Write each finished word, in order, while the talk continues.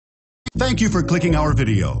Thank you for clicking our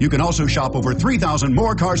video. You can also shop over 3,000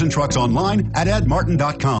 more cars and trucks online at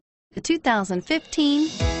edmartin.com. The 2015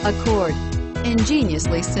 Accord.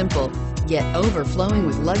 Ingeniously simple, yet overflowing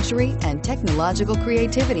with luxury and technological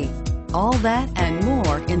creativity. All that and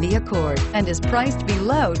more in the Accord, and is priced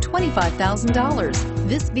below $25,000.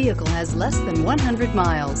 This vehicle has less than 100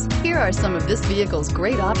 miles. Here are some of this vehicle's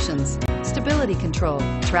great options: stability control,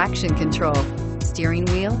 traction control, steering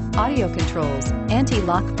wheel audio controls,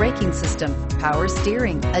 anti-lock braking system, power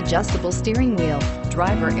steering, adjustable steering wheel,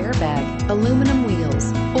 driver airbag, aluminum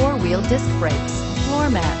wheels, four-wheel disc brakes, floor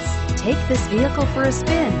mats. Take this vehicle for a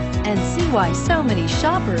spin and see why so many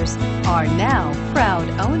shoppers are now proud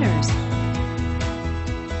owners.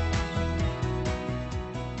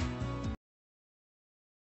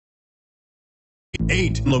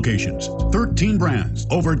 Eight locations, 13 brands,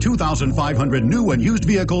 over 2,500 new and used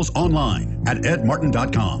vehicles online at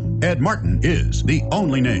edmartin.com. Ed Martin is the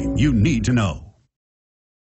only name you need to know.